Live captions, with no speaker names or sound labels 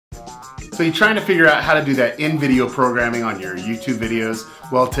So you're trying to figure out how to do that in-video programming on your YouTube videos?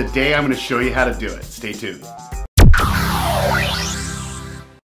 Well, today I'm going to show you how to do it. Stay tuned.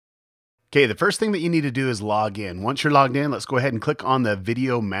 Okay, the first thing that you need to do is log in. Once you're logged in, let's go ahead and click on the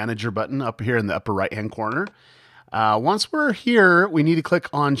Video Manager button up here in the upper right-hand corner. Once we're here, we need to click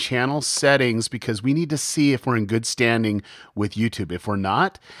on Channel Settings because we need to see if we're in good standing with YouTube. If we're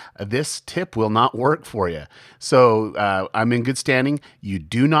not, this tip will not work for you. So I'm in good standing. You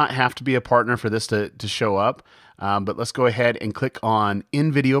do not have to be a partner for this to show up, but let's go ahead and click on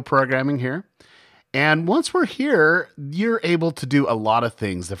In-Video Programming here. And once we're here, you're able to do a lot of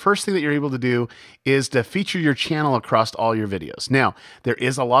things. The first thing that you're able to do is to feature your channel across all your videos. Now, there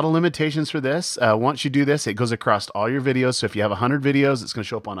is a lot of limitations for this. Once you do this, it goes across all your videos. So if you have 100 videos, it's going to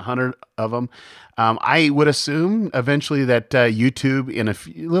show up on 100 of them. I would assume eventually that YouTube in a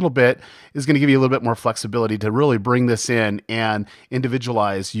little bit is going to give you a little bit more flexibility to really bring this in and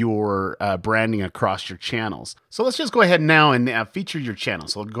individualize your branding across your channels. So let's just go ahead now and feature your channel.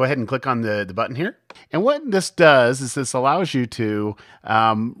 So go ahead and click on the button here. And what this does is this allows you to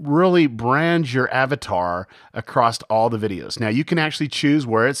really brand your avatar across all the videos. Now you can actually choose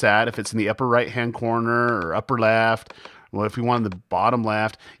where it's at, if it's in the upper right-hand corner or upper left. Well, if you want the bottom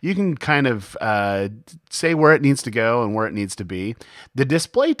left, you can kind of say where it needs to go and where it needs to be. The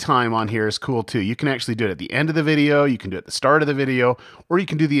display time on here is cool too. You can actually do it at the end of the video, you can do it at the start of the video, or you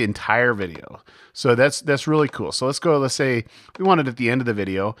can do the entire video. So that's really cool. So let's say we want it at the end of the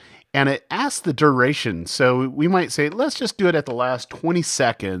video, and it asks the duration. So we might say, let's just do it at the last 20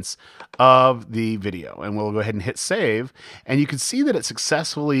 seconds of the video. And we'll go ahead and hit save, and you can see that it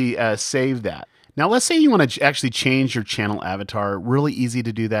successfully saved that. Now, let's say you want to actually change your channel avatar. Really easy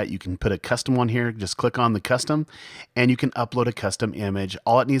to do that. You can put a custom one here. Just click on the custom, and you can upload a custom image.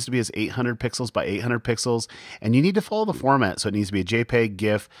 All it needs to be is 800 pixels by 800 pixels, and you need to follow the format. So it needs to be a JPEG,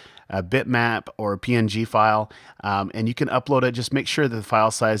 GIF, a bitmap, or a PNG file, and you can upload it. Just make sure that the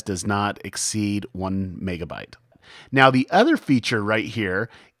file size does not exceed 1 megabyte. Now, the other feature right here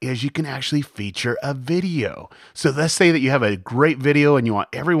is you can actually feature a video. So let's say that you have a great video and you want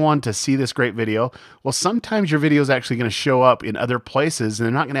everyone to see this great video. Well, sometimes your video is actually going to show up in other places and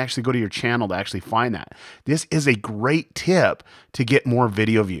they're not going to actually go to your channel to actually find that. This is a great tip to get more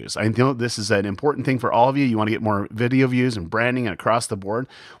video views. I know this is an important thing for all of you. You want to get more video views and branding and across the board.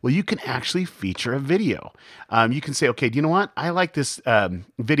 Well, you can actually feature a video. You can say, okay, do you know what? I like this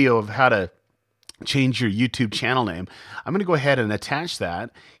video of how to change your YouTube channel name. I'm going to go ahead and attach that,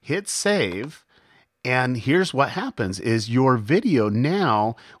 hit save, and here's what happens is your video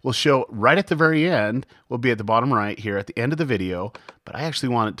now will show right at the very end, will be at the bottom right here at the end of the video, but I actually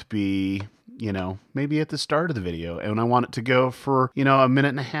want it to be, you know, maybe at the start of the video, and I want it to go for, you know, a minute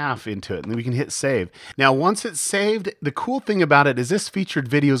and a half into it, and then we can hit save. Now, once it's saved, the cool thing about it is this featured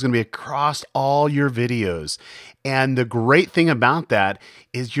video is going to be across all your videos. And the great thing about that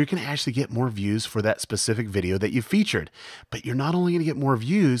is you can actually get more views for that specific video that you featured. But you're not only going to get more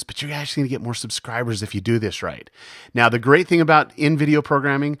views, but you're actually going to get more subscribers if you do this right. Now, the great thing about in-video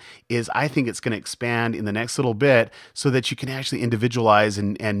programming is I think it's going to expand in the next little bit so that you can actually individualize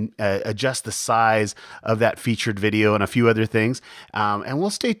and adjust the size of that featured video and a few other things. And we'll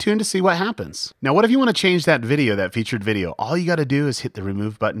stay tuned to see what happens. Now, what if you want to change that video, that featured video? All you got to do is hit the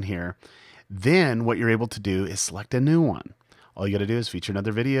remove button here. Then what you're able to do is select a new one. All you got to do is feature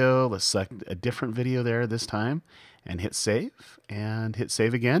another video. Let's select a different video there this time and hit save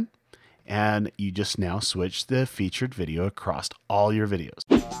again. And you just now switch the featured video across all your videos.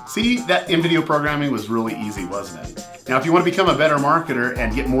 See, that in-video programming was really easy, wasn't it? Now, if you want to become a better marketer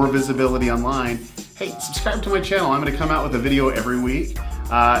and get more visibility online, hey, subscribe to my channel. I'm going to come out with a video every week.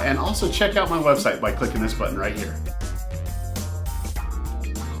 And also check out my website by clicking this button right here.